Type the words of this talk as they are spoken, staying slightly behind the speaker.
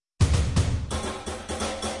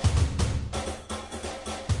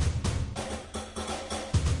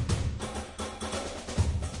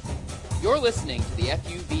You're listening to the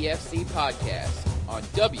FUVFC podcast on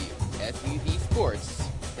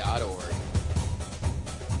WFUVSports.org.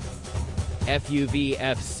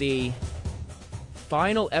 FUVFC,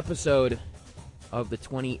 final episode of the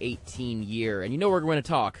 2018 year. And you know we're going to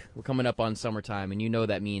talk. We're coming up on summertime, and you know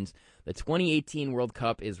that means the 2018 World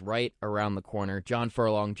Cup is right around the corner. John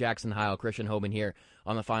Furlong, Jackson Heil, Christian Hoban here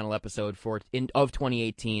on the final episode of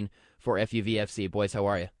 2018 for FUVFC. Boys, how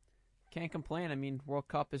are you? Can't complain. I mean, World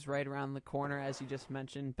Cup is right around the corner, as you just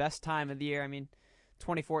mentioned. Best time of the year. I mean,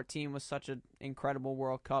 2014 was such an incredible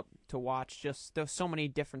World Cup to watch. Just there's so many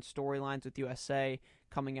different storylines with USA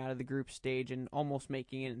coming out of the group stage and almost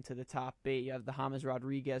making it into the top 8. You have the James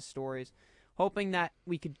Rodriguez stories. Hoping that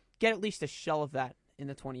we could get at least a shell of that in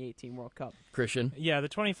the 2018 World Cup. Christian? Yeah, the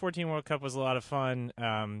 2014 World Cup was a lot of fun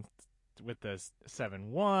with the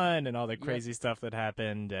 7-1 and all the crazy stuff that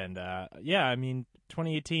happened. And, yeah, I mean,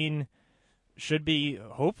 2018 should be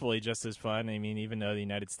hopefully just as fun. I mean, even though the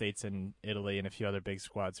United States and Italy and a few other big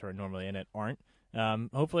squads who are normally in it aren't.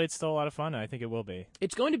 Hopefully it's still a lot of fun, and I think it will be.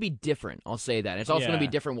 It's going to be different, I'll say that. It's also going to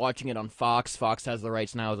be different watching it on Fox. Fox has the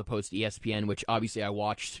rights now as opposed to ESPN, which obviously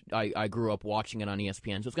I grew up watching it on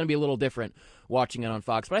ESPN, so it's going to be a little different watching it on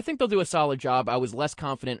Fox. But I think they'll do a solid job. I was less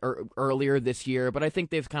confident earlier this year, but I think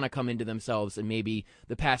they've kind of come into themselves, and maybe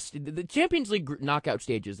the Champions League knockout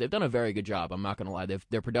stages, they've done a very good job, I'm not going to lie.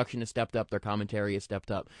 Their production has stepped up, their commentary has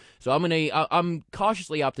stepped up. So I'm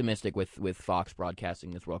cautiously optimistic with Fox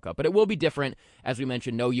broadcasting this World Cup. But it will be different. As we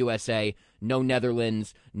mentioned, no USA, no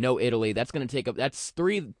Netherlands, no Italy. That's going to take up. That's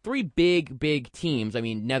three big teams. I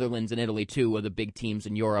mean, Netherlands and Italy, two of the big teams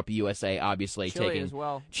in Europe. USA, obviously, Chile taking as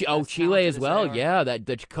well. Chile as well. Yeah,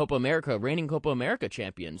 the Copa America, reigning Copa America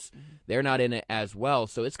champions. Mm-hmm. They're not in it as well.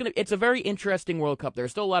 So it's a very interesting World Cup. There's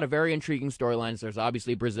still a lot of very intriguing storylines. There's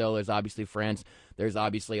obviously Brazil. There's obviously France. There's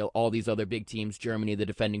obviously all these other big teams. Germany, the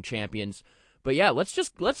defending champions. But yeah,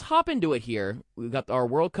 let's hop into it here. We've got our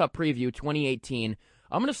World Cup preview 2018.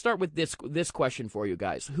 I'm going to start with this question for you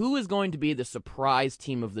guys. Who is going to be the surprise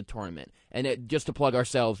team of the tournament? And just to plug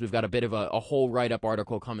ourselves, we've got a bit of a whole write-up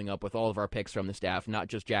article coming up with all of our picks from the staff, not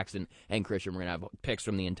just Jackson and Christian. We're going to have picks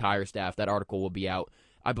from the entire staff. That article will be out,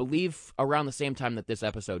 I believe, around the same time that this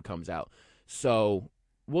episode comes out. So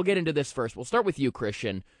we'll get into this first. We'll start with you,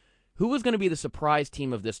 Christian. Who is going to be the surprise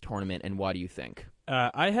team of this tournament, and why do you think?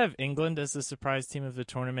 I have England as the surprise team of the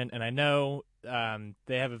tournament, and I know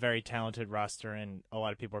they have a very talented roster, and a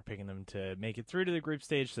lot of people are picking them to make it through to the group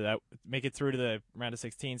stage, so that make it through to the round of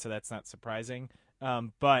 16. So that's not surprising.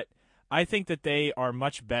 But I think that they are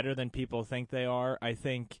much better than people think they are. I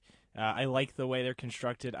think I like the way they're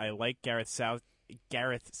constructed. I like Gareth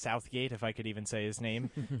Southgate, if I could even say his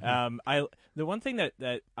name. The one thing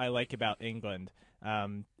that I like about England.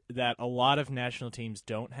 That a lot of national teams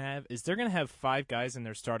don't have is they're going to have 5 guys in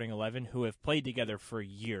their starting 11 who have played together for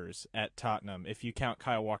years at Tottenham. If you count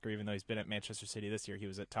Kyle Walker, even though he's been at Manchester City this year, he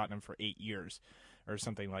was at Tottenham for 8 years or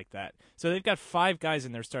something like that. So they've got 5 guys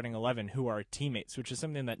in their starting 11 who are teammates, which is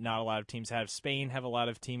something that not a lot of teams have. Spain have a lot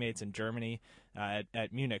of teammates in Germany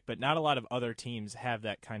at Munich, but not a lot of other teams have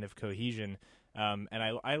that kind of cohesion. And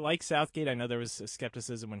I like Southgate. I know there was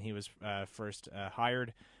skepticism when he was first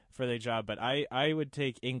hired for the job, but I would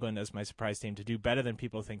take England as my surprise team to do better than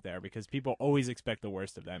people think they are, because people always expect the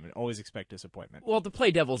worst of them and always expect disappointment. Well, to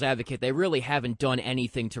play devil's advocate, they really haven't done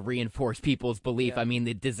anything to reinforce people's belief. Yeah. I mean,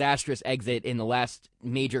 the disastrous exit in the last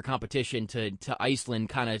major competition to Iceland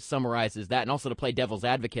kind of summarizes that. And also to play devil's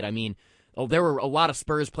advocate, I mean, there were a lot of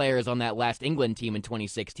Spurs players on that last England team in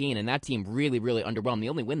 2016, and that team really, really underwhelmed. The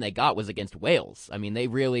only win they got was against Wales. I mean, they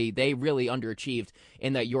really underachieved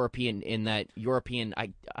in that European,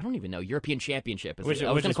 I don't even know, European Championship. I was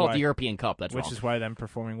going to call it the European Cup. That's wrong. Which is why them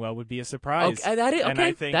performing well would be a surprise. Okay, and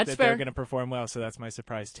I think that's that fair. They're going to perform well, so that's my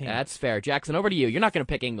surprise team. That's fair. Jackson, over to you. You're not going to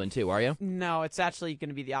pick England too, are you? No, it's actually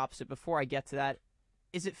going to be the opposite. Before I get to that,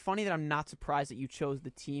 is it funny that I'm not surprised that you chose the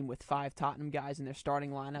team with 5 Tottenham guys in their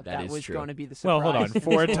starting lineup? That was true. Going to be the surprise. Well, hold on.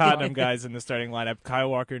 4 Tottenham guys in the starting lineup. Kyle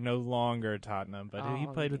Walker no longer Tottenham, but he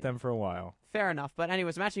played with them for a while. Fair enough. But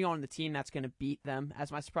anyways, I'm actually going to the team that's going to beat them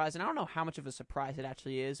as my surprise. And I don't know how much of a surprise it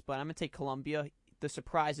actually is, but I'm going to take Colombia. The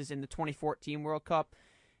surprise is in the 2014 World Cup.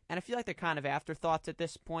 And I feel like they're kind of afterthoughts at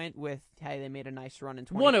this point with, hey, they made a nice run in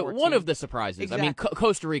 2014. One of the surprises. Exactly. I mean,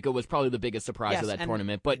 Costa Rica was probably the biggest surprise of that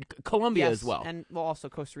tournament, but Colombia as well. And also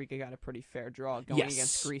Costa Rica got a pretty fair draw going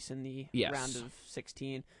against Greece in the round of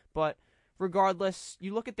 16. But regardless,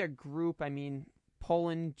 you look at their group, I mean,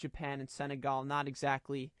 Poland, Japan, and Senegal, not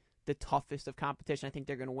exactly the toughest of competition. I think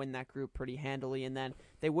they're going to win that group pretty handily. And then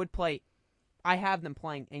they would play, I have them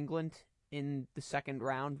playing England in the second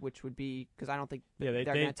round, which would be because I don't think Yeah, they're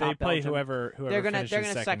going to top they play Belgium. whoever They're going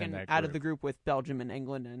finishes to second in that out of group. the group with Belgium and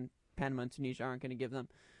England, and Panama and Tunisia aren't going to give them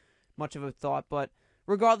much of a thought. But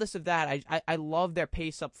regardless of that, I love their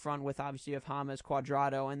pace up front with obviously you have James,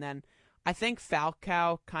 Cuadrado, and then I think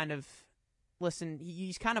Falcao kind of. Listen,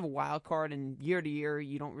 he's kind of a wild card, and year to year,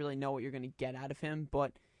 you don't really know what you're going to get out of him.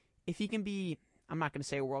 But if he can be, I'm not going to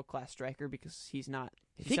say a world-class striker because he's not.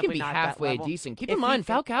 If he can be halfway decent. Keep in mind,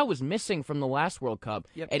 Falcao was missing from the last World Cup,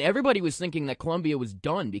 and everybody was thinking that Colombia was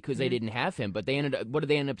done because they didn't have him. But they ended up. What did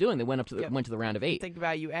they end up doing? They went to the round of 8. Think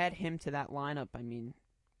about it, you add him to that lineup. I mean,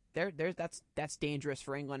 that's dangerous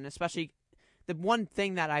for England, especially. The one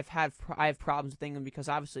thing that I have problems with England because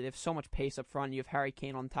obviously they have so much pace up front. You have Harry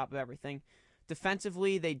Kane on top of everything.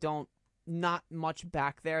 Defensively, they don't not much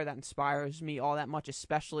back there that inspires me all that much,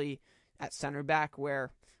 especially at center back,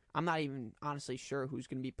 where I'm not even honestly sure who's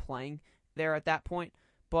going to be playing there at that point.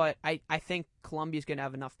 But I think Colombia's going to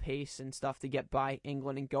have enough pace and stuff to get by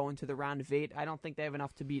England and go into the round of 8. I don't think they have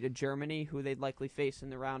enough to beat a Germany, who they'd likely face in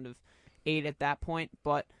the round of 8 at that point.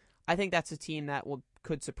 But I think that's a team that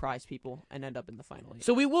could surprise people and end up in the final 8.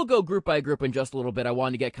 So we will go group by group in just a little bit. I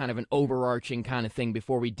wanted to get kind of an overarching kind of thing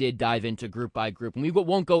before we did dive into group by group. And we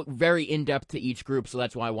won't go very in-depth to each group, so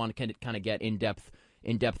that's why I want to kind of get in-depth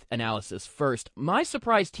analysis first. My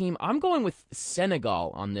surprise team, I'm going with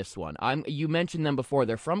Senegal on this one. You mentioned them before.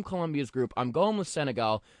 They're from Colombia's group. I'm going with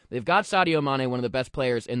Senegal. They've got Sadio Mane, one of the best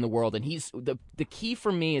players in the world, and he's the key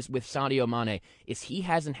for me is with Sadio Mane is he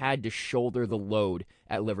hasn't had to shoulder the load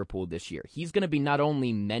at Liverpool this year. He's going to be not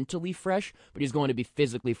only mentally fresh, but he's going to be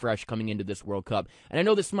physically fresh coming into this World Cup. And I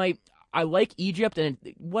know this might I like Egypt, and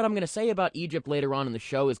what I'm going to say about Egypt later on in the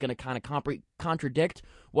show is going to kind of contradict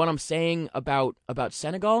what I'm saying about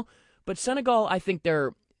Senegal. But Senegal, I think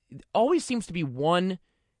there always seems to be one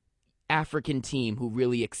African team who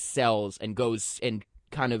really excels and goes and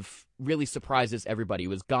kind of really surprises everybody. It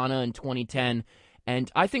was Ghana in 2010.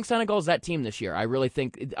 And I think Senegal's that team this year. I really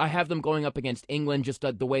think I have them going up against England, just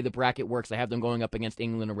the way the bracket works. I have them going up against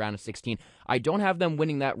England in a round of 16. I don't have them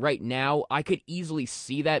winning that right now. I could easily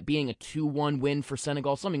see that being a 2-1 win for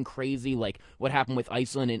Senegal, something crazy like what happened with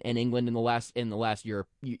Iceland and England in the last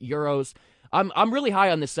Euros. I'm really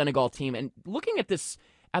high on this Senegal team, and looking at this,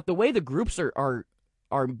 at the way the groups are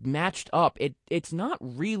matched up, it's not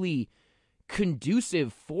really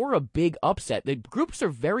conducive for a big upset. The groups are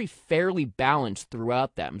very fairly balanced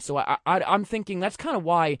throughout them. So I'm thinking that's kind of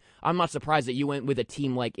why I'm not surprised that you went with a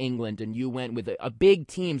team like England and you went with a big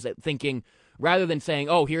teams that thinking rather than saying,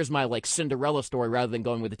 oh, here's my like Cinderella story, rather than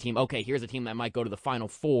going with a team, okay, here's a team that might go to the Final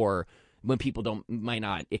Four when people might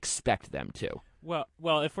not expect them to. Well,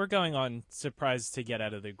 if we're going on surprise to get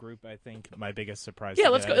out of the group, I think my biggest surprise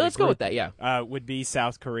let's go with that, yeah. Would be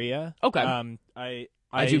South Korea. Okay.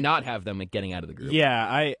 I do not have them getting out of the group.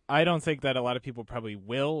 Yeah, I don't think that a lot of people probably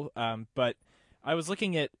will. But I was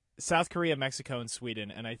looking at South Korea, Mexico, and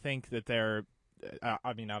Sweden, and I think that they're.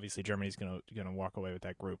 I mean, obviously Germany's gonna walk away with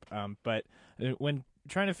that group. But when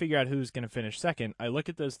trying to figure out who's going to finish second, I look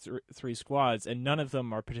at those three squads, and none of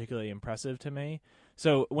them are particularly impressive to me.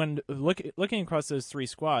 So when looking across those three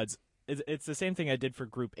squads, it's the same thing I did for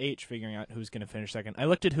Group H, figuring out who's going to finish second. I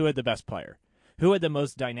looked at who had the best player. Who had the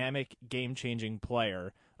most dynamic, game-changing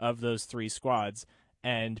player of those three squads?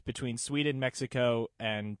 And between Sweden, Mexico,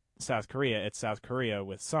 and South Korea, it's South Korea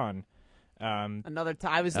with Son. Another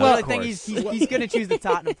I was really thinking he's going to choose the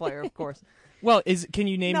Tottenham player, of course. Well, can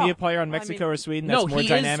you name me a player on Mexico or Sweden that's more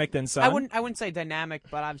dynamic than Son? I wouldn't say dynamic,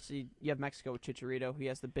 but obviously you have Mexico with Chicharito. He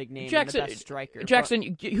has the big name and the best striker.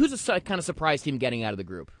 Jackson, who's a kind of surprise team getting out of the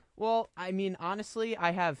group? Well, I mean, honestly,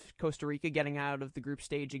 I have Costa Rica getting out of the group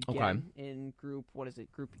stage again in Group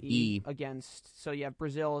E against. So you have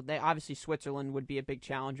Brazil. Obviously Switzerland would be a big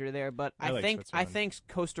challenger there, but I think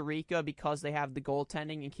Costa Rica, because they have the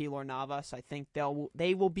goaltending and Keylor Navas, I think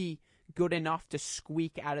they will be good enough to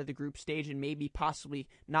squeak out of the group stage, and maybe possibly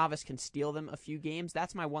Navas can steal them a few games.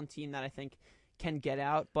 That's my one team that I think can get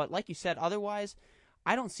out. But like you said, otherwise,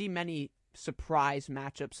 I don't see many surprise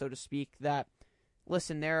matchups, so to speak, that.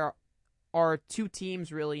 Listen, there are two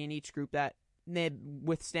teams really in each group that,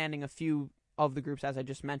 withstanding a few of the groups as I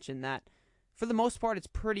just mentioned, that for the most part it's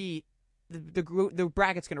pretty. The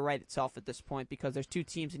bracket's going to write itself at this point, because there's two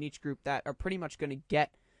teams in each group that are pretty much going to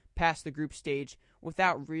get past the group stage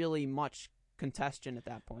without really much contention at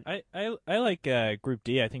that point. I like Group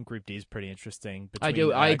D. I think Group D is pretty interesting. I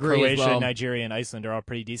do. I agree. Croatia, as well. Nigeria, and Iceland are all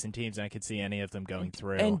pretty decent teams, and I could see any of them going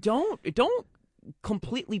through. And don't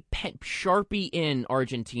completely Sharpie in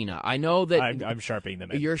Argentina. I know that I'm sharping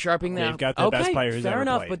them in. You're sharping them. They've got the best players fair ever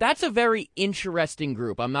enough. played. But that's a very interesting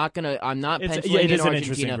group. I'm not penciling it in is an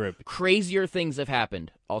interesting Argentina. group. Crazier things have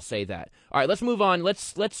happened. I'll say that. All right, let's move on.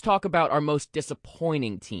 Let's talk about our most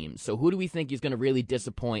disappointing teams. So who do we think is going to really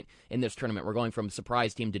disappoint in this tournament? We're going from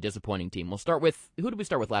surprise team to disappointing team. We'll start with who did we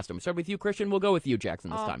start with last time? We started with you, Christian. We'll go with you,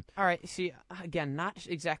 Jackson, this time. All right. See, again, not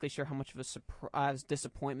exactly sure how much of a surprise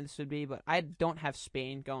disappointment this would be, but I don't have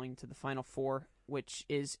Spain going to the Final Four, which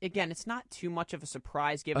is, again, it's not too much of a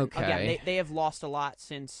surprise given. Okay. Again, they have lost a lot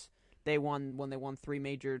since they won 3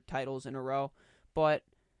 major titles in a row, but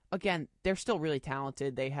again, they're still really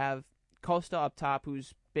talented. They have Costa up top,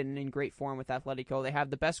 who's been in great form with Atletico. They have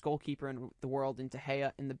the best goalkeeper in the world in De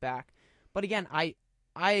Gea in the back. But again,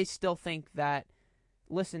 I still think that,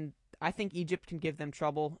 listen, I think Egypt can give them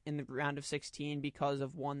trouble in the round of 16 because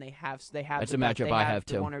of one, they have. That's a matchup I have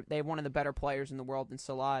too. They have one of the better players in the world in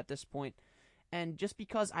Salah at this point. And just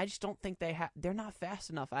because I just don't think they're not fast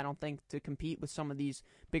enough, I don't think, to compete with some of these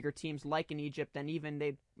bigger teams like in Egypt, and even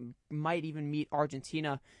they might even meet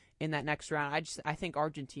Argentina in that next round. I think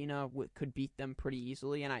Argentina could beat them pretty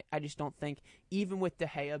easily, and I just don't think, even with De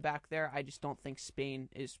Gea back there, I just don't think Spain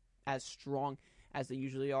is as strong as they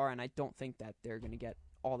usually are, and I don't think that they're going to get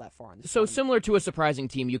all that far in this tournament. Similar to a surprising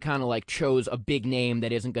team, you kind of like chose a big name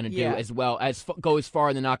that isn't going to do as well as go as far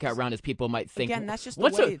in the knockout round as people might think. Again, that's just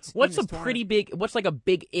what's the way what's a pretty big, what's like a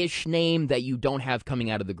big-ish name that you don't have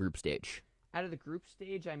coming out of the group stage? Out of the group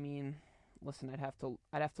stage, I mean, listen, I'd have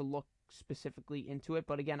to look specifically into it,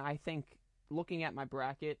 but again, I think looking at my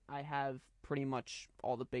bracket, I have pretty much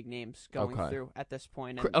all the big names going through at this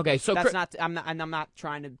point. And okay, so that's not. I'm not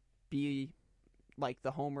trying to be like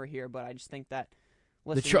the homer here, but I just think that.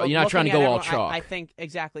 Listen, you're not trying to go all chalk. I think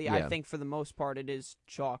exactly. Yeah. I think for the most part, it is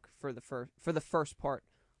chalk for the first part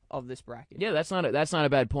of this bracket. Yeah, that's not a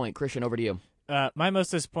bad point. Christian, over to you. My most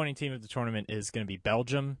disappointing team of the tournament is going to be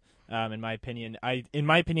Belgium. In my opinion,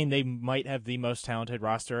 they might have the most talented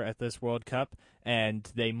roster at this World Cup, and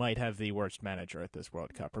they might have the worst manager at this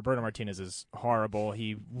World Cup. Roberto Martinez is horrible.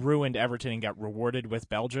 He ruined Everton and got rewarded with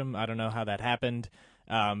Belgium. I don't know how that happened,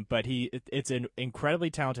 but it's an incredibly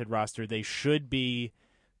talented roster. They should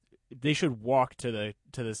walk to the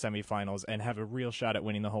semifinals and have a real shot at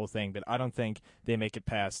winning the whole thing. But I don't think they make it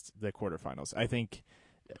past the quarterfinals. I think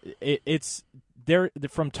they're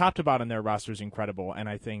from top to bottom, their roster is incredible, and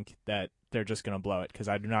I think that they're just going to blow it because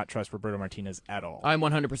I do not trust Roberto Martinez at all. I'm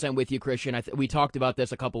 100% with you, Christian. We talked about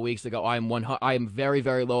this a couple weeks ago. I am very,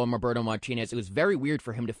 very low on Roberto Martinez. It was very weird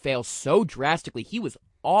for him to fail so drastically. He was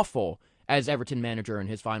awful as Everton manager in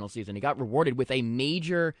his final season. He got rewarded with a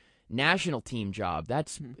major national team job.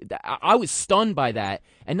 I was stunned by that.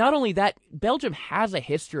 And not only that, Belgium has a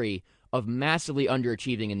history of massively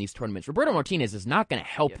underachieving in these tournaments. Roberto Martinez is not going to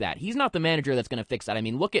help that. He's not the manager that's going to fix that. I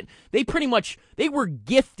mean, they were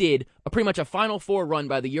gifted pretty much a Final Four run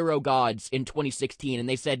by the Euro gods in 2016, and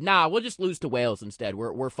they said, "Nah, we'll just lose to Wales instead.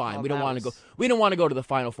 We're fine. We don't want to go to the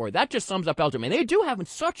Final Four." That just sums up Belgium, and they do have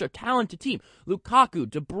such a talented team: Lukaku,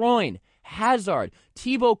 De Bruyne, Hazard,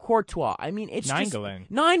 Thibaut Courtois. I mean, it's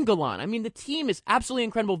Nainggolan. I mean, the team is absolutely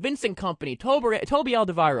incredible. Vincent Kompany, Toby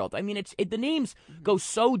Alderweireld. I mean, the names go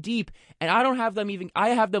so deep, and I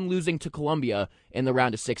have them losing to Colombia in the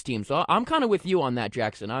round of 16. So I'm kind of with you on that,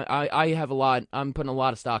 Jackson. I'm putting a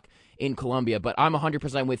lot of stock in Colombia, but I'm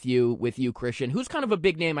 100% with you, Christian. Who's kind of a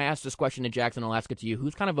big name? I asked this question to Jackson. I'll ask it to you.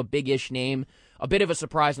 Who's kind of a big-ish name, a bit of a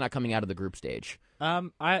surprise not coming out of the group stage?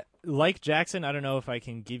 I like Jackson. I don't know if I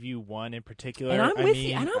can give you one in particular. And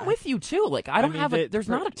I'm with you too. Like there's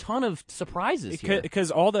not a ton of surprises here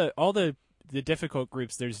because all the difficult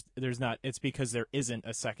groups there's not. It's because there isn't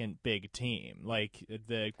a second big team like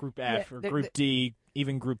the Group F or Group D,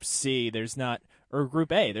 even Group C. There's not, or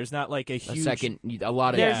Group A. There's not like a huge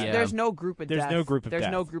There's no group of death. There's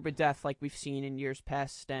no group of death like we've seen in years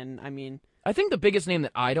past. And I mean, I think the biggest name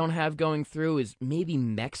that I don't have going through is maybe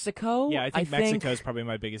Mexico. Yeah, I think Mexico is probably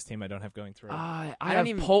my biggest team I don't have going through. I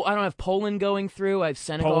don't have Poland going through. I have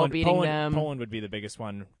Senegal beating them. Poland would be the biggest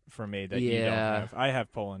one for me that you don't have. I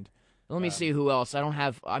have Poland. Let me see who else. I don't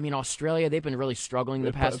have. I mean, Australia. They've been really struggling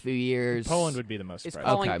the past few years. Poland would be the most. Is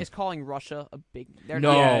calling Russia a big?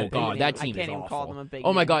 God, that team is awful. I can't even call them a big.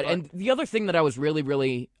 Oh my God! And the other thing that I was really,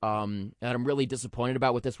 that I'm really disappointed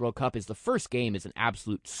about with this World Cup is the first game is an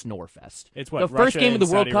absolute snore fest. It's what the Russia first game of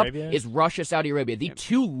the World Cup Arabia? is Russia, Saudi Arabia, the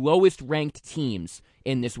two lowest ranked teams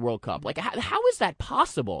in this World Cup. Like, how is that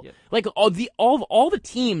possible? Like all the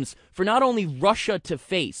teams for not only Russia to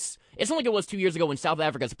face It's not like it was 2 years ago when South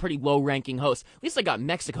Africa's a pretty low-ranking host. At least I got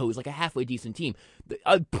Mexico, who's like a halfway decent team.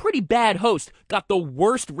 A pretty bad host got the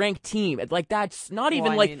worst-ranked team. Like, that's not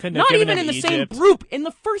even not even in the same group in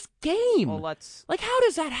the first game. Well, how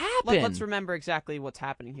does that happen? Let's remember exactly what's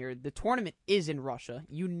happening here. The tournament is in Russia.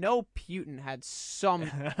 Putin had some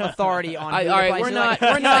authority on. All right, we're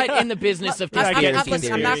not in the business of conspiracy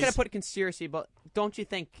theories. I'm not going to put conspiracy, but don't you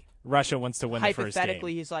think Russia wants to win the first game?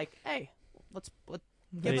 Hypothetically, he's like, hey, let's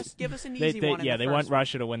give us an easy one. Yeah, they want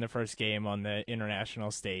Russia to win the first game on the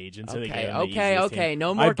international stage, and so they get okay.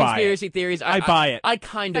 No more conspiracy theories. I buy it. I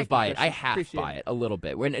kind of buy it. I half buy it a little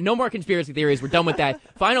bit. No more conspiracy theories. We're done with that.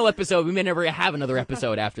 Final episode. We may never have another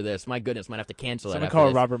episode after this. My goodness, might have to cancel it.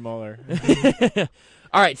 Call Robert Mueller.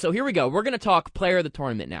 All right, so here we go. We're going to talk player of the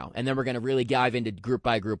tournament now, and then we're going to really dive into group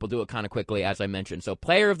by group. We'll do it kind of quickly, as I mentioned. So,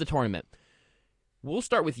 player of the tournament. We'll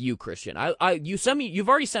start with you, Christian. You've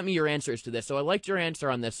already sent me your answers to this, so I liked your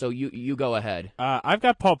answer on this. So you go ahead. I've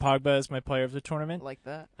got Paul Pogba as my player of the tournament. Like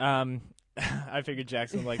that. I figured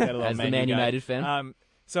Jackson would like that a little. As the Man United fan.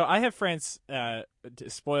 So I have France.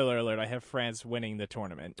 Spoiler alert: I have France winning the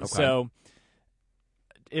tournament. Okay. So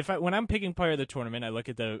when I'm picking player of the tournament, I look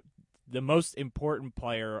at the most important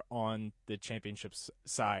player on the championship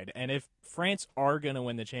side, and if France are going to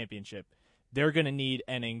win the championship, they're going to need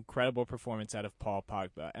an incredible performance out of Paul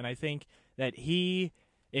Pogba. And I think that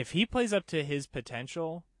if he plays up to his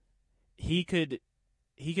potential, he could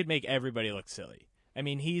make everybody look silly. I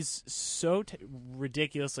mean, he's so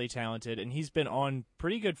ridiculously talented, and he's been on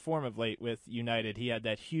pretty good form of late with United. He had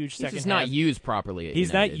that huge second half. He's not used properly at He's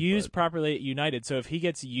United, not used properly at United, so if he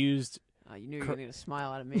gets used... you knew you were going to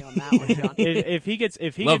smile out of me on that one, John.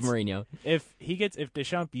 Mourinho. If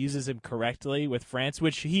Deschamps uses him correctly with France,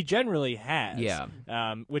 which he generally has,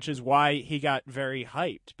 which is why he got very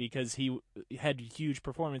hyped, because he had huge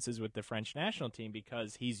performances with the French national team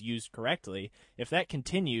because he's used correctly. If that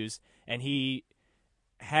continues and he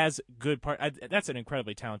has good that's an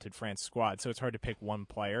incredibly talented France squad, so it's hard to pick one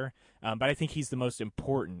player. But I think he's the most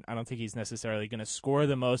important. I don't think he's necessarily going to score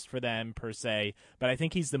the most for them per se, but I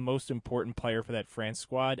think he's the most important player for that France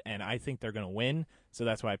squad, and I think they're going to win. So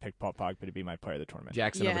that's why I picked Paul Pogba to be my player of the tournament.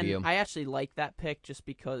 Jackson, over to you. I actually like that pick just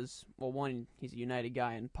because, well, one, he's a United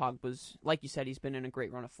guy, and Pogba's, like you said, he's been in a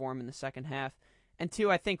great run of form in the second half. And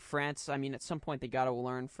two, I think France, at some point they got to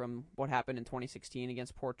learn from what happened in 2016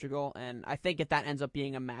 against Portugal. And I think if that ends up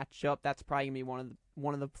being a matchup, that's probably going to be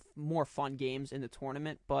one of the more fun games in the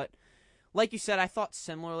tournament. But like you said, I thought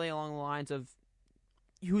similarly along the lines of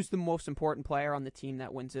who's the most important player on the team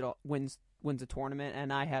that wins the tournament.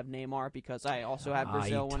 And I have Neymar because I also have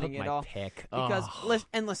Brazil winning it all. Pick. Because,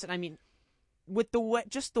 listen, with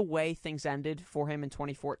the way things ended for him in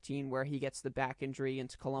 2014, where he gets the back injury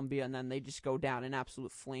against Colombia and then they just go down in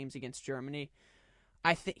absolute flames against Germany,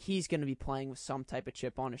 I think he's going to be playing with some type of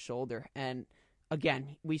chip on his shoulder. And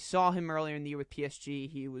again, we saw him earlier in the year with PSG.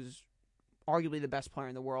 He was arguably the best player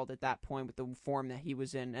in the world at that point with the form that he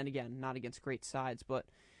was in. And again, not against great sides, but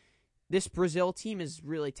this Brazil team is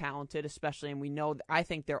really talented, especially, and we know I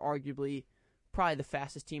think they're arguably probably the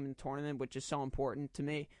fastest team in the tournament, which is so important to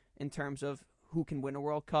me in terms of who can win a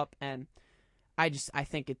World Cup. And I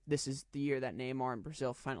think this is the year that Neymar and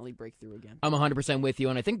Brazil finally break through again. I'm 100% with you,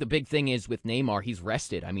 and I think the big thing is with Neymar, he's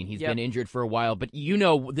rested. He's been injured for a while, but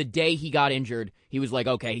the day he got injured, he was like,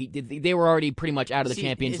 okay, they were already pretty much out of the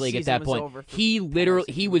Champions League at that point. He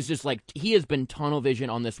was just like, he has been tunnel vision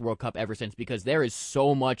on this World Cup ever since, because there is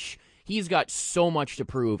so much. He's got so much to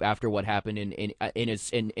prove after what happened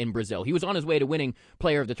in Brazil. He was on his way to winning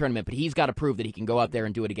player of the tournament, but he's got to prove that he can go out there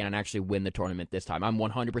and do it again and actually win the tournament this time. I'm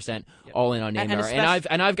 100% all in on Neymar,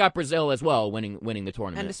 and I've got Brazil as well winning the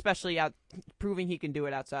tournament, and especially proving he can do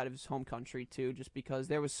it outside of his home country too. Just because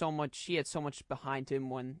there was he had so much behind him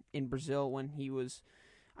when in Brazil when he was,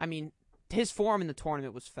 his form in the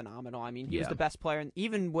tournament was phenomenal. He was the best player, and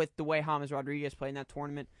even with the way James Rodriguez played in that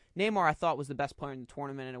tournament, Neymar I thought was the best player in the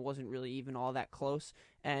tournament, and it wasn't really even all that close.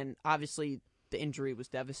 And obviously, the injury was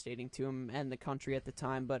devastating to him and the country at the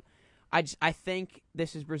time. But I think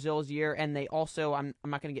this is Brazil's year, and they also I'm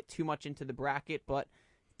not going to get too much into the bracket, but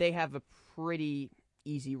they have a pretty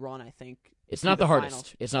easy run, I think. It's not the hardest.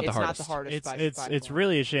 Finals. It's not the hardest. Not the hardest. It's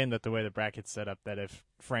really a shame that the way the bracket's set up, that if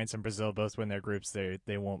France and Brazil both win their groups, they'll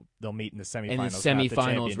meet in the semifinals. In the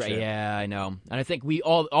semifinals, right? Yeah, I know. And I think we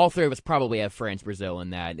all three of us probably have France, Brazil in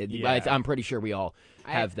that. I'm pretty sure we all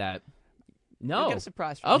have that. No. You get a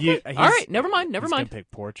surprise. Okay. All right. Never mind. He's gonna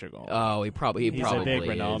pick Portugal. Oh, he probably He's a big is.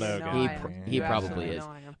 Ronaldo guy. He probably is.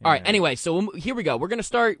 All right. Anyway, so here we go. We're gonna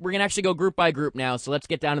actually go group by group now. So let's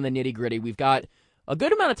get down to the nitty gritty. We've got a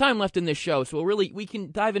good amount of time left in this show, so we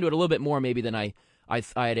can dive into it a little bit more maybe than I I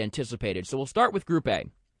had anticipated. So we'll start with Group A.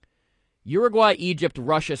 Uruguay, Egypt,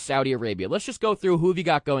 Russia, Saudi Arabia. Let's just go through who have you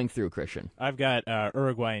got going through, Christian. I've got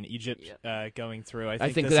Uruguay and Egypt going through. I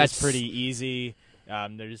think this that's is pretty easy.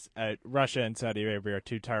 There's Russia and Saudi Arabia are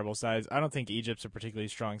two terrible sides. I don't think Egypt's a particularly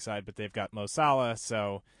strong side, but they've got Mo Salah,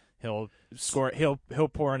 so he'll score. He'll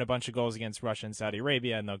pour in a bunch of goals against Russia and Saudi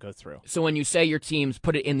Arabia, and they'll go through. So when you say your teams,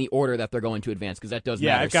 put it in the order that they're going to advance, because that does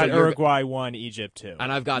matter. Yeah, I've got Uruguay 1, Egypt 2.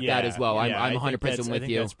 And I've got that as well. I'm 100% with I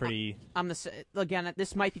think you. That's pretty. Again,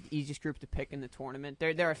 this might be the easiest group to pick in the tournament.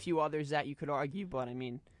 There are a few others that you could argue, but I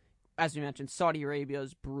mean, as we mentioned, Saudi Arabia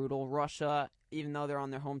is brutal. Russia, even though they're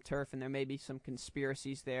on their home turf and there may be some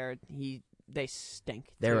conspiracies there, they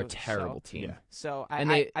stink. They're too, a terrible team. Yeah. So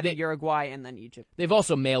I think Uruguay and then Egypt. They've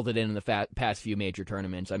also mailed it in the past few major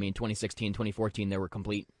tournaments. I mean, 2016, 2014, they were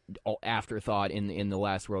complete afterthought in the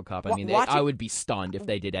last World Cup. I mean, I would be stunned if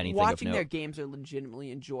they did anything of note. Watching their games are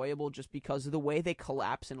legitimately enjoyable just because of the way they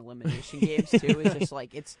collapse in elimination games too. Is just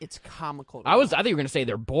like it's comical. I think you were going to say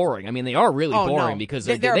they're boring. I mean, they are really boring because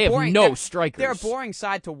they have no strikers. They're a boring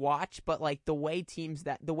side to watch, but like the way teams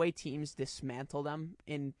dismantle them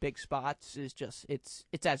in big spots is just it's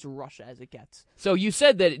as Russia as it gets. So you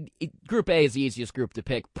said that Group A is the easiest group to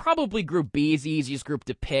pick. Probably Group B is the easiest group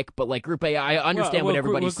to pick, but like Group A, I understand what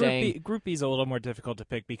everybody's saying. Group B is a little more difficult to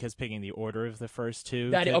pick because picking the order of the first two.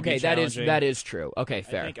 That is true. Okay,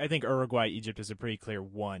 fair. I think Uruguay, Egypt is a pretty clear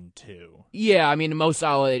 1-2. Yeah, I mean Mo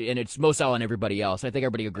Salah and it's Mo Salah and everybody else. I think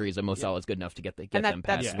everybody agrees that Mo Salah is good enough to get them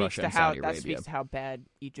past Russia and Saudi Arabia. That speaks to how bad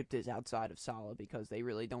Egypt is outside of Salah because they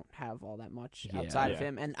really don't have all that much outside of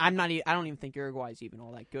him. And I don't even think Uruguay is even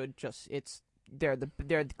all that good.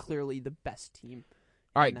 They're clearly the best team.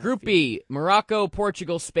 All right, Group B: Morocco,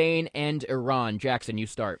 Portugal, Spain, and Iran. Jackson, you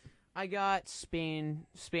start. I got Spain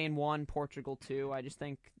 1, Portugal 2. I just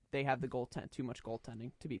think they have too much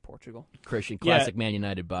goaltending to beat Portugal. Christian, classic Man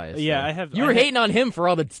United bias. Yeah, You were hating on him for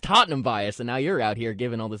all the Tottenham bias, and now you're out here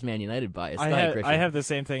giving all this Man United bias. I have the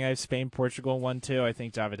same thing. I have Spain, Portugal 1-2. I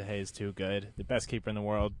think David De Gea is too good. The best keeper in the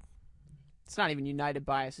world. It's not even United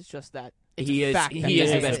bias. It's just that. He is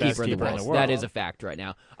the best keeper in the world. That is a fact right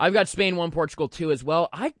now. I've got Spain 1, Portugal 2 as well.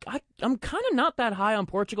 I'm kind of not that high on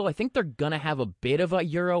Portugal. I think they're going to have a bit of a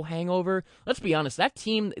Euro hangover. Let's be honest. That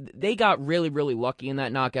team, they got really, really lucky in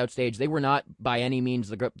that knockout stage. They were not by any means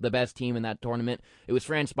the best team in that tournament. It was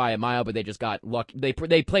France by a mile, but they just got lucky.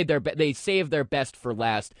 They saved their best for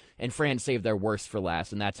last, and France saved their worst for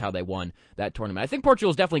last, and that's how they won that tournament. I think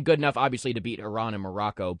Portugal's definitely good enough, obviously, to beat Iran and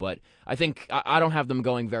Morocco, but I think I don't have them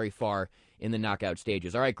going very far in the knockout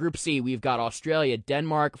stages. All right, Group C, we've got Australia,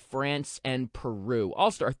 Denmark, France, and Peru. I'll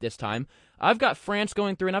start this time. I've got France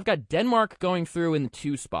going through, and I've got Denmark going through in the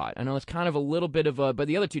 2 spot. I know it's kind of a little bit of but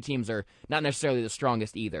the other two teams are not necessarily the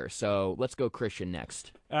strongest either. So let's go Christian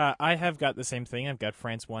next. I have got the same thing. I've got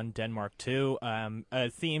France 1, Denmark 2. A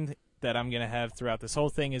theme that I'm going to have throughout this whole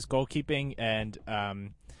thing is goalkeeping, and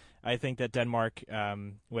I think that Denmark,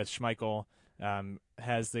 with Schmeichel,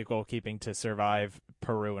 has the goalkeeping to survive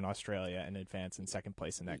Peru and Australia and advance in second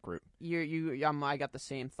place in that group. I got the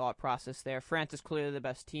same thought process there. France is clearly the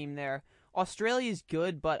best team there. Australia is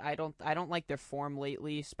good, but I don't like their form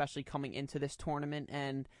lately, especially coming into this tournament.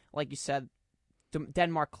 And like you said,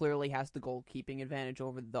 Denmark clearly has the goalkeeping advantage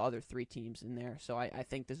over the other 3 teams in there. So I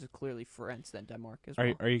think this is clearly France than Denmark as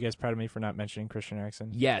well. Are you guys proud of me for not mentioning Christian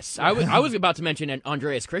Eriksen? Yes. I was about to mention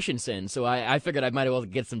Andreas Christensen, so I figured I might as well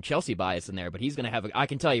get some Chelsea bias in there, but he's going to have I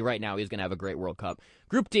can tell you right now he's going to have a great World Cup.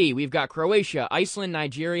 Group D, we've got Croatia, Iceland,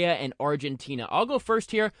 Nigeria, and Argentina. I'll go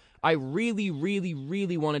first here. I really, really,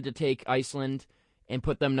 really wanted to take Iceland and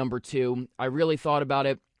put them number 2. I really thought about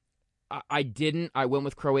it. I didn't. I went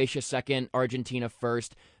with Croatia second, Argentina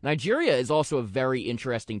first. Nigeria is also a very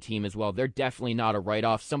interesting team as well. They're definitely not a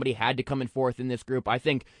write-off. Somebody had to come in fourth in this group. I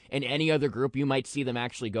think in any other group you might see them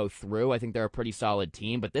actually go through. I think they're a pretty solid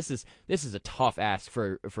team, but this is a tough ask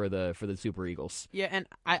for the Super Eagles. Yeah, and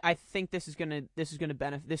I think this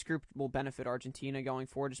group will benefit Argentina going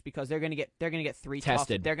forward just because they're gonna get 3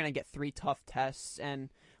 tested. They're gonna get 3 tough tests, and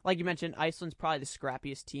like you mentioned, Iceland's probably the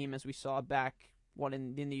scrappiest team as we saw back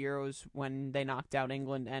in the Euros when they knocked out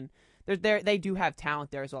England, and they do have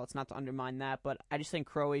talent there as well. It's not to undermine that, but I just think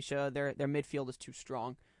Croatia, their midfield is too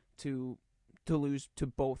strong to lose to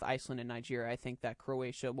both Iceland and Nigeria. I think that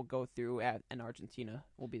Croatia will go through, and Argentina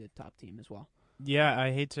will be the top team as well. Yeah,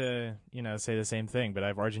 I hate to say the same thing, but I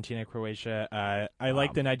have Argentina, Croatia. I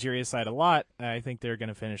like the Nigeria side a lot. I think they're going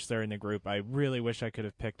to finish third in the group. I really wish I could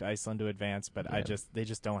have picked Iceland to advance, but they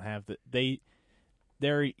just don't have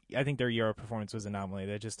I think their Euro performance was anomaly.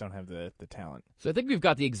 They just don't have the talent. So I think we've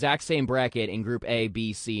got the exact same bracket in Group A,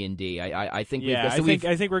 B, C, and D. I think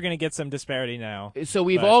I think we're going to get some disparity now. So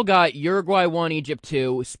we've all got Uruguay 1, Egypt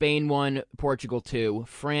 2, Spain 1, Portugal 2,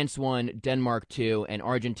 France 1, Denmark 2, and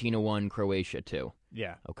Argentina 1, Croatia 2.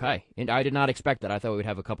 Yeah. Okay. And I did not expect that. I thought we would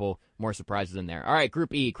have a couple more surprises in there. All right,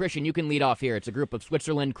 Group E. Christian, you can lead off here. It's a group of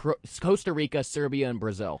Switzerland, Costa Rica, Serbia, and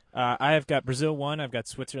Brazil. I have got Brazil 1. I've got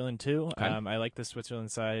Switzerland 2. Okay. I like the Switzerland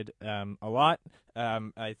side a lot.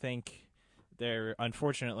 I think they're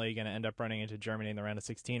unfortunately going to end up running into Germany in the round of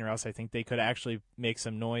 16, or else I think they could actually make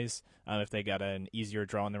some noise if they got an easier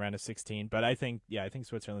draw in the round of 16. But I think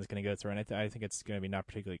Switzerland is going to go through, and I think it's going to be not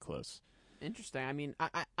particularly close. Interesting. I mean,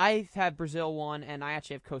 I have Brazil 1, and I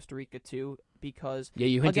actually have Costa Rica 2 because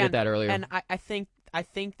you hinted at that earlier. And I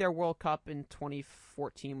think their World Cup in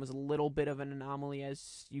 2014 was a little bit of an anomaly,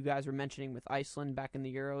 as you guys were mentioning with Iceland back in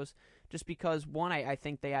the Euros. Just because one, I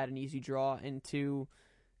think they had an easy draw, and two,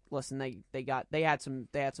 listen, they had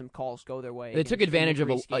some calls go their way. They took advantage of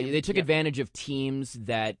advantage of teams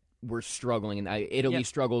that were struggling, and Italy Yep.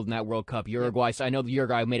 struggled in that World Cup. Uruguay, so I know the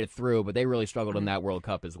Uruguay made it through, but they really struggled in that World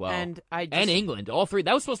Cup as well. And England, all three.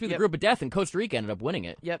 That was supposed to be the Yep. group of death, and Costa Rica ended up winning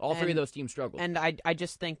it. Yep, All three of those teams struggled. And I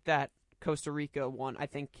just think that Costa Rica won. I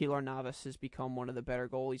think Keylor Navas has become one of the better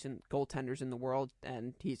goaltenders in the world,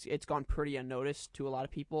 and it's gone pretty unnoticed to a lot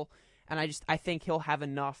of people. And I think he'll have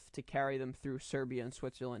enough to carry them through Serbia and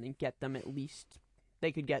Switzerland and get them at least. I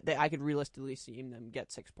could realistically see them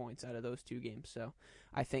get 6 points out of those two games. So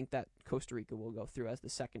I think that Costa Rica will go through as the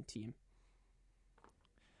second team.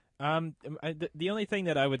 The only thing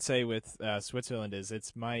that I would say with Switzerland is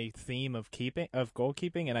it's my theme of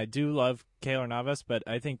goalkeeping, and I do love Keylor Navas, but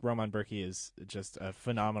I think Roman Berkey is just a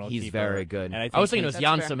phenomenal keeper. He's very good. And I was thinking it was That's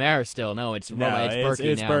Jan fair. Sommer still. No, it's Berkey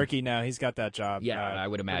it's now. Berkey now. He's got that job. Yeah, I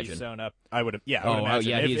would imagine. Sewn up. I would imagine.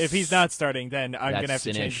 yeah, If he's not starting, then I'm That's gonna have to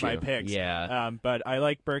an change my issue. picks. Yeah. But I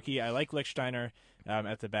like Berkey. I like Lichtsteiner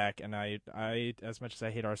at the back, and I as much as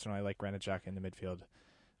I hate Arsenal, I like Granit Xhaka in the midfield.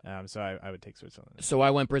 So I would take Switzerland. So I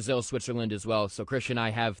went Brazil, Switzerland as well. So Christian and I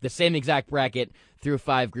have the same exact bracket through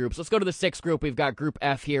 5 groups. Let's go to the 6th group. We've got Group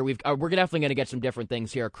F here. We're definitely going to get some different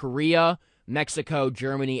things here. Korea, Mexico,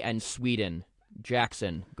 Germany, and Sweden.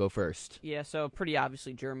 Jackson, go first. Yeah, so pretty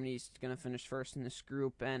obviously Germany's going to finish first in this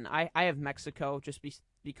group, and I have Mexico just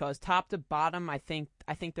because top to bottom, I think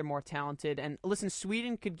they're more talented. And listen,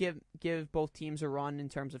 Sweden could give both teams a run in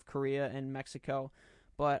terms of Korea and Mexico.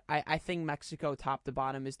 But I think Mexico, top to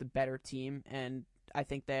bottom, is the better team, and I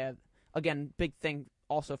think they have, again, big thing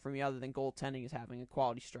also for me other than goaltending is having a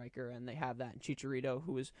quality striker, and they have that in Chicharito,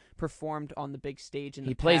 who has performed on the big stage in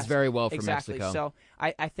the He plays past. very well for Exactly. Mexico. So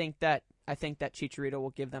I think that Chicharito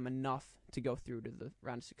will give them enough to go through to the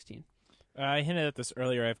round of 16. I hinted at this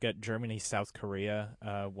earlier. I've got Germany, South Korea,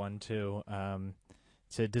 1-2.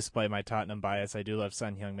 To display my Tottenham bias, I do love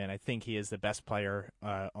Son Heung-min. I think he is the best player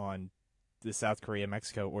on the South Korea,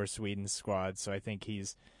 Mexico, or Sweden squad. So I think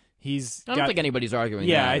he's. I don't think anybody's arguing.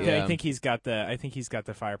 Yeah, that. I think he's got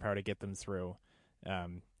the firepower to get them through.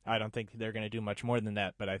 I don't think they're going to do much more than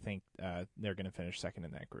that, but I think they're going to finish second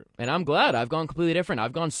in that group. And I'm glad. I've gone completely different.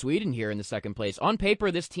 I've gone Sweden here in the second place. On paper,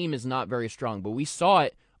 this team is not very strong, but we saw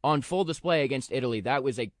it on full display against Italy. That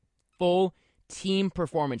was a full team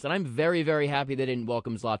performance, and I'm very, very happy they didn't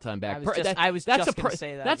welcome Zlatan back. I was just going to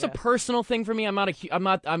say that. That's a personal thing for me. I'm not a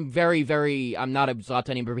Zlatan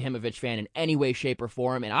Ibrahimovic fan in any way, shape, or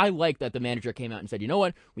form, and I like that the manager came out and said, you know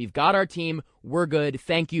what, we've got our team, we're good,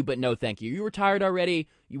 thank you, but no thank you. You retired already,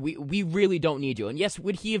 we really don't need you. And yes,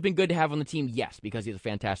 would he have been good to have on the team? Yes, because he's a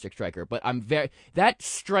fantastic striker, but that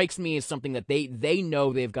strikes me as something that they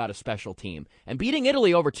know they've got a special team. And beating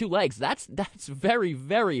Italy over 2 legs, that's very,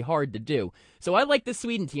 very hard to do. So I like the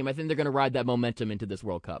Sweden team. I think they're going to ride that momentum into this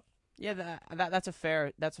World Cup. Yeah, that's a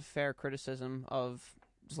fair criticism of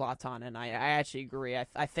Zlatan, and I actually agree.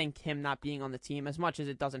 I think him not being on the team, as much as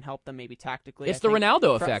it doesn't help them maybe tactically, it's the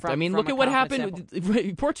Ronaldo effect. I mean, look at what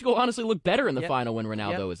happened. Portugal honestly looked better in the final when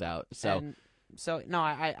Ronaldo was out. So no,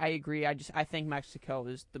 I agree. I think Mexico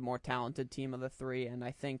is the more talented team of the 3, and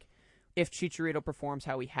I think if Chicharito performs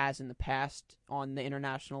how he has in the past on the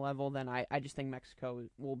international level, then I just think Mexico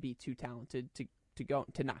will be too talented to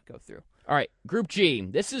not go through. All right, Group G.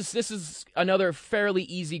 This is another fairly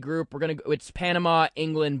easy group. It's Panama,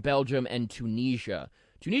 England, Belgium, and Tunisia.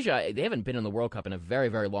 Tunisia, they haven't been in the World Cup in a very,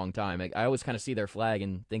 very long time. I always kind of see their flag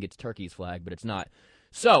and think it's Turkey's flag, but it's not.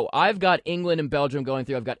 So I've got England and Belgium going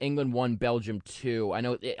through. I've got England 1, Belgium 2.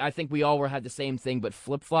 I think we all had the same thing, but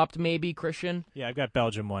flip-flopped maybe, Christian? Yeah, I've got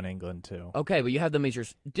Belgium 1, England 2. Okay, but you have them as your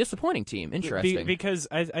disappointing team. Interesting. Because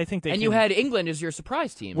I think they and can... you had England as your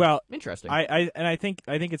surprise team. Well, interesting. I think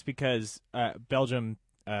it's because Belgium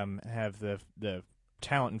have the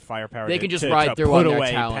talent and firepower. They to, can just to, ride to through put on their away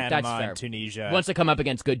talent. Panama That's fair. and Tunisia. Once they come up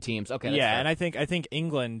against good teams, okay. That's yeah, fair. and I think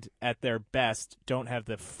England at their best don't have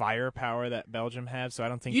the firepower that Belgium have. So I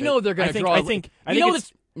don't think they're going to draw.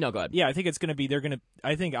 No, go ahead. Yeah, I think it's going to be.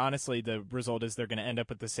 I think honestly, the result is they're going to end up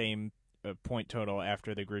with the same point total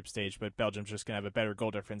after the group stage, but Belgium's just going to have a better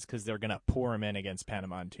goal difference because they're going to pour them in against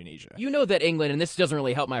Panama and Tunisia. You know that England, and this doesn't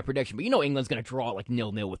really help my prediction, but England's going to draw like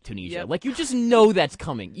 0-0 with Tunisia. Yep. Like, you just know that's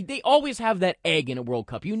coming. They always have that egg in a World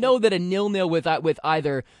Cup. You know that a 0-0 with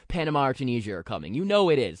either Panama or Tunisia are coming. You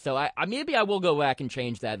know it is. So maybe I will go back and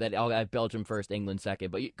change that I'll have Belgium first, England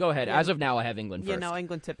second. But go ahead. Yeah. As of now, I have England first. Yeah, no,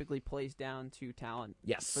 England typically plays down to talent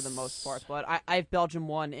Yes. for the most part. But I have Belgium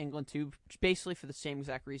 1, England 2, basically for the same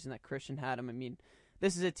exact reason that Christian had them. I mean,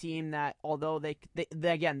 this is a team that, although they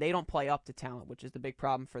don't play up to talent, which is the big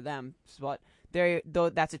problem for them, but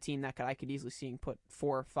that's a team that I could easily see put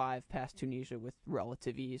 4 or 5 past Tunisia with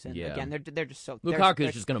relative ease. And again, they're just so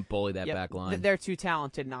Lukaku's just going to bully that back line. They're too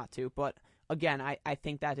talented not to. But again, I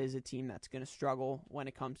think that is a team that's going to struggle when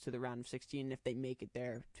it comes to the round of 16 if they make it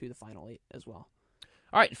there to the final 8 as well.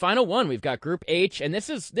 All right, final one. We've got Group H, and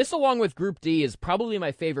this along with Group D is probably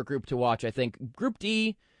my favorite group to watch. I think Group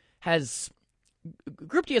D has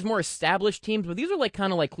more established teams, but these are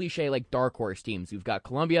kind of cliche dark horse teams. We've got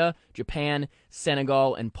Colombia, Japan,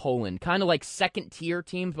 Senegal, and Poland. Kind of like second-tier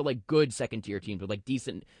teams, but good second-tier teams with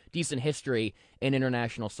decent history in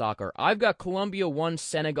international soccer. I've got Colombia 1,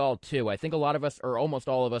 Senegal 2. I think a lot of us, or almost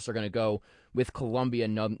all of us, are going to go with Colombia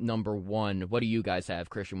number 1. What do you guys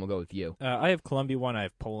have, Christian? We'll go with you. I have Colombia 1. I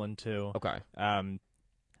have Poland 2. Okay.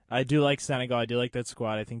 I do like Senegal. I do like that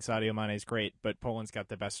squad. I think Sadio Mane is great, but Poland's got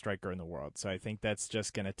the best striker in the world. So I think that's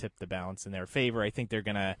just going to tip the balance in their favor. I think they're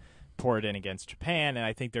going to pour it in against Japan, and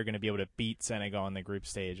I think they're going to be able to beat Senegal in the group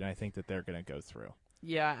stage, and I think that they're going to go through.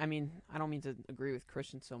 Yeah, I mean, I don't mean to agree with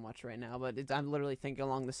Christian so much right now, but I'm literally thinking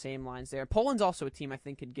along the same lines there. Poland's also a team I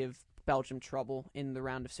think could give Belgium trouble in the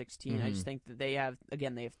round of 16. Mm-hmm. I just think that they have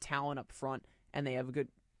talent up front, and they have a good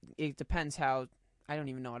 – it depends how – I don't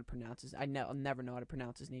even know how to pronounce his. I'll never know how to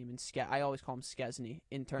pronounce his name. I always call him Szczesny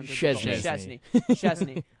in terms of Szczesny.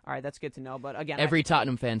 Szczesny. All right, that's good to know. But again, every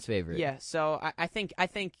Tottenham fan's favorite. Yeah. So I think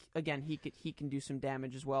again he can do some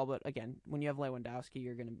damage as well. But again, when you have Lewandowski,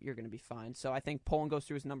 you're gonna be fine. So I think Poland goes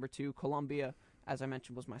through as number 2. Colombia, as I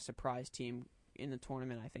mentioned, was my surprise team in the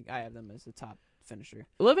tournament. I think I have them as the top finisher.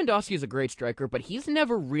 Lewandowski is a great striker, but he's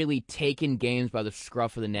never really taken games by the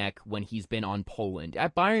scruff of the neck when he's been on Poland.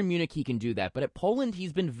 At Bayern Munich, he can do that, but at Poland,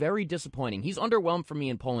 he's been very disappointing. He's underwhelmed for me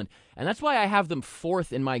in Poland, and that's why I have them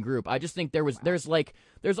 4th in my group. I just think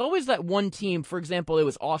there's always that one team. For example, it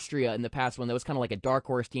was Austria in the past when that was kind of like a dark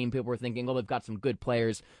horse team. People were thinking, oh, they've got some good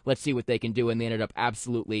players. Let's see what they can do, and they ended up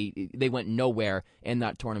they went nowhere in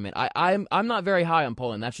that tournament. I'm not very high on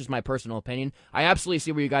Poland. That's just my personal opinion. I absolutely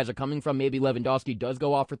see where you guys are coming from. Maybe Lewandowski does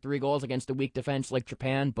go off for 3 goals against a weak defense like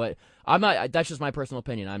Japan, but I'm not. That's just my personal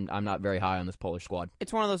opinion. I'm not very high on this Polish squad.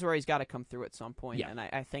 It's one of those where he's got to come through at some point, yeah. And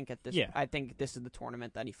I think I think this is the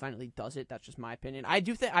tournament that he finally does it. That's just my opinion. I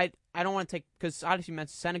do think I don't want to take, because obviously you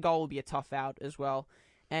mentioned Senegal will be a tough out as well,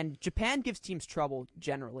 and Japan gives teams trouble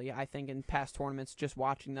generally. I think in past tournaments, just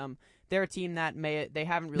watching them, they're a team that they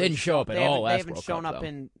haven't really didn't show up at all. They haven't World shown Cup, up though.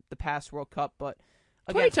 in the past World Cup, but.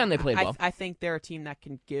 Again, 2010 they played well. I think they're a team that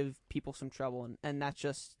can give people some trouble, and that's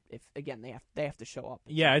just if again they have to show up.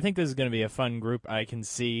 Yeah, I think this is going to be a fun group. I can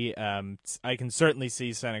see, I can certainly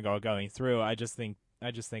see Senegal going through. I just think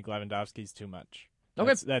Lewandowski's too much.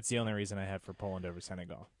 Okay. That's the only reason I have for Poland over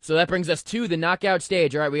Senegal. So that brings us to the knockout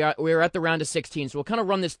stage. All right, we are at the round of 16. So we'll kind of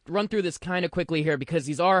run through this kind of quickly here because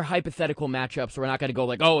these are hypothetical matchups. So we're not going to go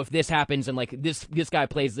like, oh, if this happens and like this guy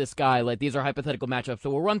plays this guy. Like these are hypothetical matchups. So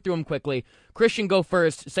we'll run through them quickly. Christian, go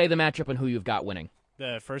first. Say the matchup and who you've got winning.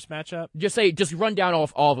 The first matchup? Just run down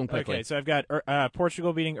all of them quickly. Okay, so I've got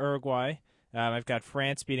Portugal beating Uruguay. I've got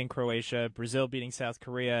France beating Croatia, Brazil beating South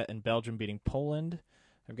Korea, and Belgium beating Poland.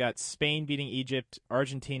 I've got Spain beating Egypt,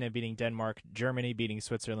 Argentina beating Denmark, Germany beating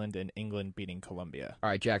Switzerland, and England beating Colombia. All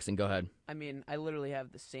right, Jackson, go ahead. I mean, I literally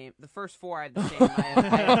have the same. The first 4 I have the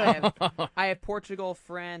same. I have Portugal,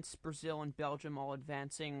 France, Brazil, and Belgium all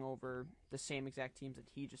advancing over the same exact teams that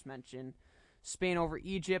he just mentioned. Spain over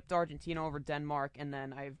Egypt, Argentina over Denmark, and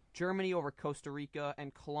then I have Germany over Costa Rica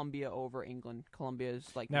and Colombia over England. Colombia is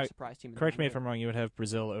like Now, my surprise team. Correct me if I'm wrong. You would have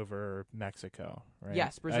Brazil over Mexico, right?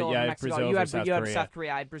 Yes, Brazil over yeah, Mexico. Brazil You over had South you had Korea. South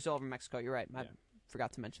Korea. I had Brazil over Mexico. You're right. I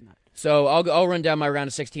forgot to mention that. So I'll run down my round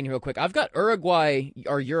of 16 real quick. I've got Uruguay.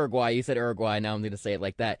 You said Uruguay. Now I'm going to say it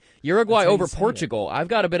like that. Uruguay That's how over you say Portugal. I've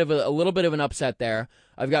got a little bit of an upset there.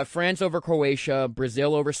 I've got France over Croatia,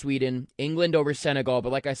 Brazil over Sweden, England over Senegal.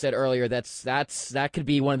 But like I said earlier, that could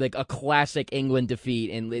be one of a classic England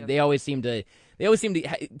defeat, and Yep. they always seem to.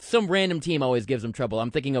 Some random team always gives them trouble.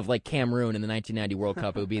 I'm thinking of like Cameroon in the 1990 World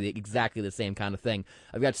Cup. It would be exactly the same kind of thing.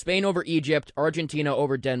 I've got Spain over Egypt, Argentina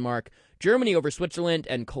over Denmark, Germany over Switzerland,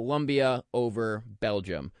 and Colombia over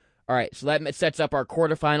Belgium. All right, so that sets up our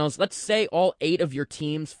quarterfinals. Let's say all 8 of your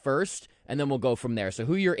teams first, and then we'll go from there. So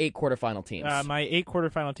who are your 8 quarterfinal teams? My 8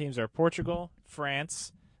 quarterfinal teams are Portugal,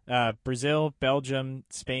 France, Brazil, Belgium,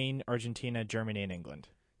 Spain, Argentina, Germany, and England.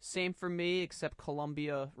 Same for me, except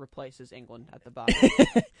Colombia replaces England at the bottom.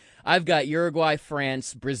 I've got Uruguay,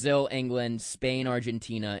 France, Brazil, England, Spain,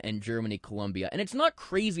 Argentina, and Germany, Colombia. And it's not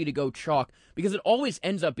crazy to go chalk because it always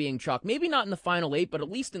ends up being chalk. Maybe not in the final 8, but at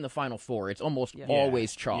least in the final 4. It's almost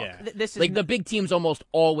always chalk. Yeah. This is Like the big teams almost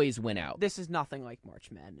always win out. This is nothing like March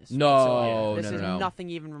Madness. No, whatsoever. This no, is no. nothing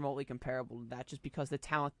even remotely comparable to that. Just because the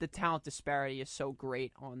talent disparity is so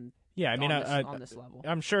great on. Yeah, I mean, on this level.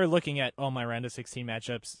 I'm sure looking at all my round of 16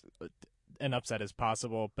 matchups, an upset is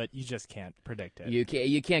possible, but you just can't predict it.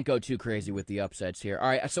 You can't go too crazy with the upsets here. All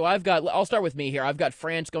right, so I'll start with me here. I've got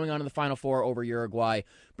France going on to the Final Four over Uruguay,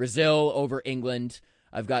 Brazil over England.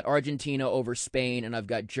 I've got Argentina over Spain, and I've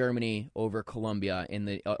got Germany over Colombia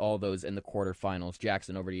in all those in the quarterfinals.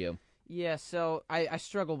 Jackson, over to you. Yeah, so I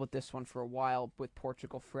struggled with this one for a while with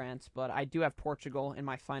Portugal, France, but I do have Portugal in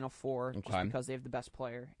my Final Four just because they have the best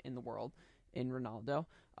player in the world in Ronaldo.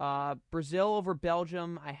 Brazil over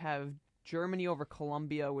Belgium. I have Germany over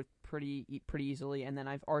Colombia with pretty easily, and then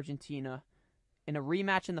I have Argentina in a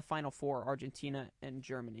rematch in the Final Four, Argentina and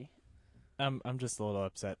Germany. I'm just a little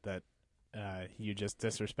upset that you just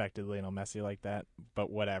disrespected Lionel Messi like that, but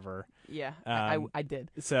whatever. Yeah, I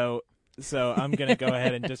did. So I'm going to go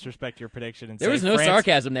ahead and disrespect your prediction and There say was no France,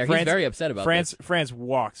 sarcasm there. He's France- very upset about this. France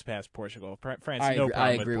walks past Portugal. France, I no agree,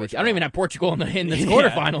 problem I agree with you. Portugal. I don't even have Portugal in the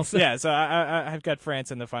quarterfinals. Yeah, so I've got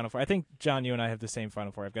France in the Final Four. I think, John, you and I have the same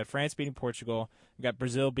Final Four. I've got France beating Portugal. I've got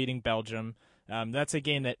Brazil beating Belgium. That's a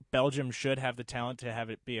game that Belgium should have the talent to have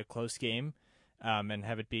it be a close game. And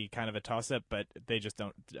have it be kind of a toss-up, but they just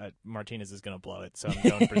don't. Martinez is going to blow it, so I'm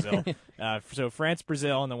going Brazil. So France,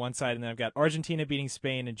 Brazil on the one side, and then I've got Argentina beating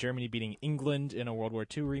Spain and Germany beating England in a World War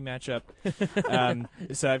II rematchup.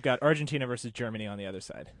 So I've got Argentina versus Germany on the other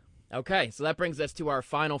side. Okay, so that brings us to our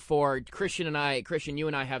Final Four. Christian, you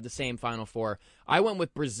and I have the same Final Four. I went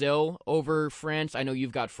with Brazil over France. I know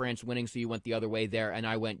you've got France winning, so you went the other way there, and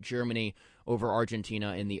I went Germany over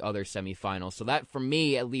Argentina in the other semifinal. So that, for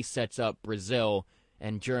me, at least sets up Brazil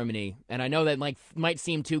and Germany. And I know that might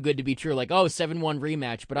seem too good to be true, like, 7-1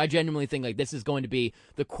 rematch, but I genuinely think this is going to be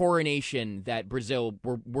the coronation that Brazil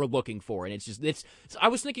we're looking for. And I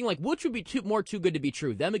was thinking, which would be too good to be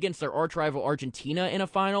true, them against their arch rival Argentina in a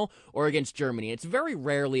final or against Germany. It's very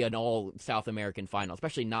rarely an all South American final,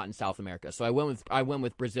 especially not in South America. So I went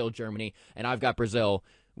with Brazil, Germany, and I've got Brazil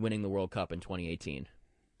winning the World Cup in 2018.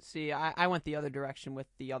 See, I went the other direction with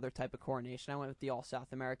the other type of coronation. I went with the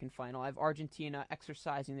all-South American final. I have Argentina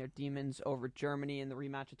exercising their demons over Germany in the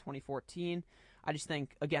rematch of 2014. I just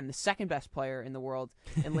think, again, the second-best player in the world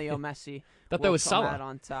in Leo Messi Thought that was come Salah. out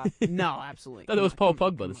on top. No, absolutely. Thought that was Paul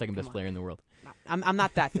Pogba, the second-best player in the world. I'm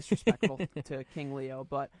not that disrespectful to King Leo,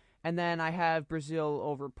 and then I have Brazil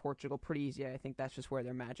over Portugal pretty easy. I think that's just where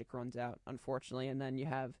their magic runs out, unfortunately. And then you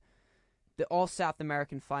have the all-South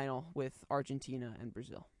American final with Argentina and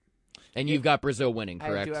Brazil. And you've got Brazil winning,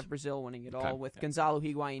 correct? I do have Brazil winning it all, with Gonzalo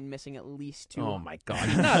Higuain missing at least 2. Oh my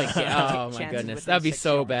God! Not again. Oh my chances goodness, within that'd be 6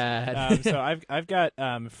 so yards. bad. So I've got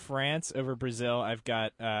France over Brazil. I've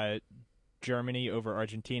got Germany over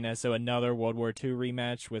Argentina. So another World War II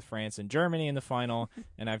rematch with France and Germany in the final,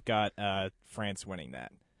 and I've got France winning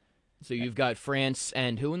that. So you've got France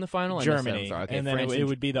and who in the final? I missed that. I'm Germany, sorry. Okay, and then France it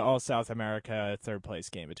would be the All South America third place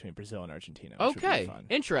game between Brazil and Argentina. Which would Okay, be fun.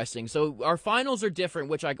 interesting. So our finals are different,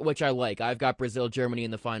 which I like. I've got Brazil, Germany in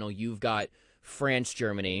the final. You've got France,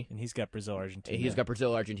 Germany. And he's got Brazil, Argentina. He's got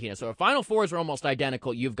Brazil, Argentina. So our final fours are almost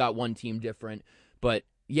identical. You've got one team different, but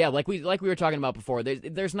yeah, like we were talking about before.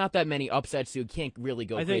 There's not that many upsets, so you can't really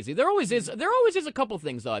go crazy. There always is a couple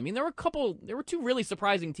things though. I mean, there were two really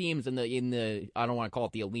surprising teams in the I don't want to call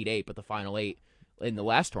it the Elite Eight, but the Final Eight in the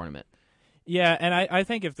last tournament. Yeah, and I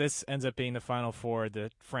think if this ends up being the Final Four, the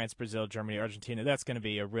France, Brazil, Germany, Argentina, that's going to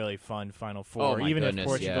be a really fun Final Four. Oh, my Even goodness, if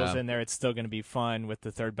Portugal's yeah. in there, it's still going to be fun with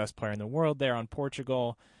the third best player in the world there on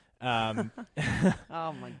Portugal.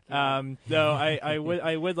 Oh my god. Though I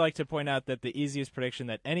would like to point out that the easiest prediction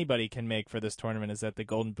that anybody can make for this tournament is that the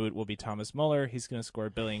Golden Boot will be Thomas Muller. He's going to score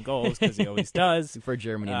 1 billion goals because he always does. For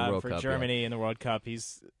Germany in the World for Cup. Germany yeah. in the World Cup,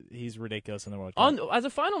 he's ridiculous in the World Cup. As a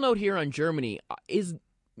final note here on Germany, is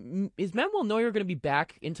Manuel Neuer going to be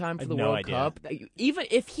back in time for the no World idea. Cup? Even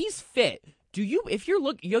if he's fit, if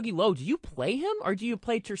you're Yogi Low, do you play him or do you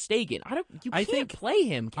play Ter Stegen? You can't play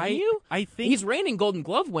him, can you? I think he's reigning Golden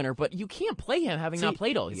Glove winner, but you can't play him having not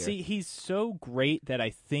played all year. See, he's so great that I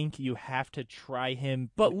think you have to try him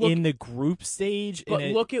But look- in the group stage. But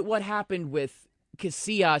look at what happened with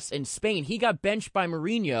Casillas in Spain. He got benched by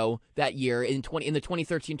Mourinho that year in the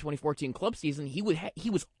 2013-2014 club season. He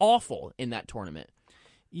was awful in that tournament.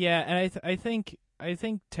 Yeah, and I think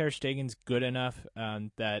Ter Stegen's good enough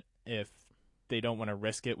that if they don't want to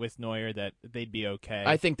risk it with Neuer, that they'd be okay.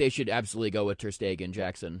 I think they should absolutely go with Ter Stegen,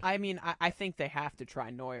 Jackson. I mean, I think they have to try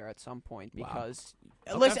Neuer at some point because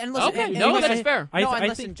Okay. listen, Okay, and no, listen, that's fair.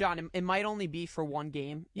 Listen, John, it might only be for one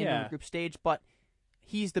game in the group stage, but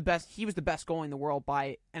he's the best. He was the best goalie in the world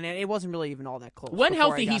and it wasn't really even all that close. When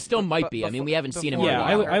before healthy, he still might be. I mean, we haven't seen him. Yeah,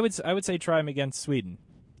 in a while. I would say try him against Sweden.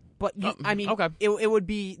 But I mean, okay. it would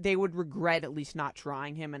be they would regret at least not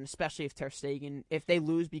trying him, and especially if Ter Stegen, if they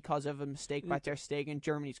lose because of a mistake by Ter Stegen,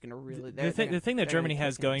 Germany's going to really. The thing that Germany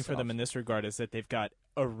has going for them themselves. in this regard is that they've got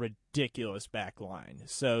a ridiculous back line.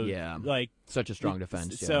 So Yeah. like Such a strong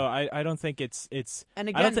defense. So yeah. I don't think it's And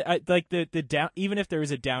I don't again, like the down, even if there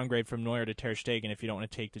is a downgrade from Neuer to Ter Stegen, if you don't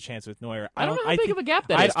want to take the chance with Neuer, I don't know how big of a gap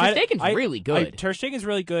that is. Ter Stegen's really good. Ter Stegen's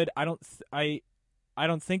really good. I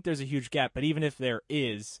don't think there's a huge gap, but even if there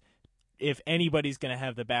is, if anybody's going to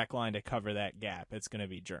have the back line to cover that gap, it's going to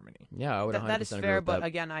be Germany. Yeah, I would 100% that is agree fair, with but that.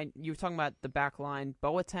 again, you were talking about the back line.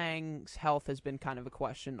 Boateng's health has been kind of a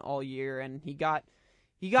question all year, and he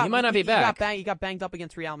might not be back. He got banged up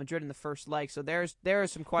against Real Madrid in the first leg, so there are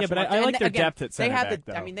some questions. Yeah, but I like their depth at center back,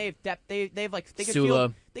 though. I mean, they have depth. They have like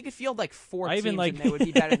Sula. They could field like four I teams, even like- and they would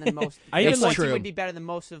be better than most. I even This like- team True. would be better than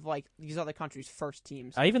most of like these other countries' first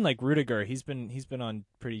teams. I even like Rudiger. He's been on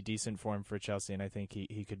pretty decent form for Chelsea, and I think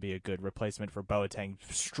he could be a good replacement for Boateng.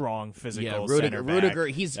 Strong, physical center back. Rudiger,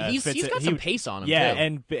 he's fits got it. some pace on him. Yeah, too.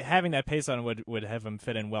 and having that pace on him would have him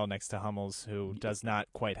fit in well next to Hummels, who does not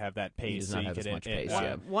quite have that pace. He does so not you have as could- much pace,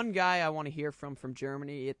 yeah. One guy I want to hear from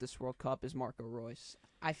Germany at this World Cup is Marco Reus.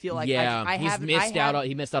 I feel like He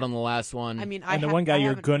He missed out on the last one. I mean, And the one guy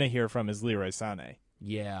you're gonna hear from is Leroy Sané.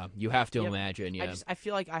 yeah, you have to Yep. imagine. Yeah, I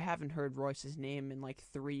feel like I haven't heard Royce's name in like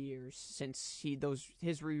 3 years since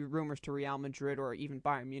his rumors to Real Madrid or even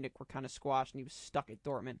Bayern Munich were kind of squashed and he was stuck at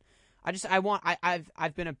Dortmund.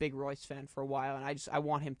 I've been a big Royce fan for a while and I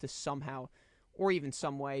want him to somehow or even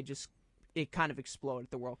some way just it kind of explode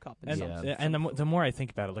at the World Cup. And the more I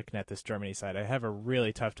think about it, looking at this Germany side, I have a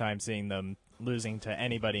really tough time seeing them losing to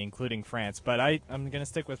anybody, including France. But I'm going to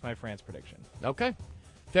stick with my France prediction. Okay.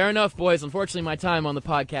 Fair enough, boys. Unfortunately, my time on the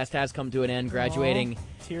podcast has come to an end, graduating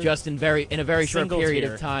just in a very short Single period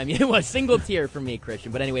tier. of time. It was single tier for me,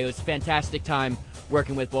 Christian. But anyway, it was a fantastic time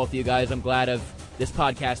working with both of you guys. I'm glad this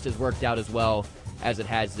podcast has worked out as well as it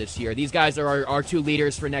has this year. These guys are our two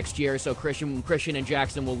leaders for next year, so Christian and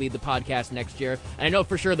Jackson will lead the podcast next year. And I know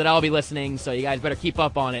for sure that I'll be listening, so you guys better keep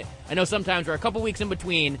up on it. I know sometimes we're a couple weeks in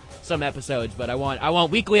between some episodes, but I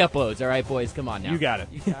want weekly uploads, all right, boys? Come on now. You got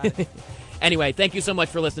it. Anyway, thank you so much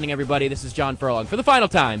for listening, everybody. This is John Furlong for the final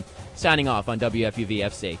time, signing off on WFUV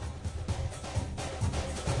FC.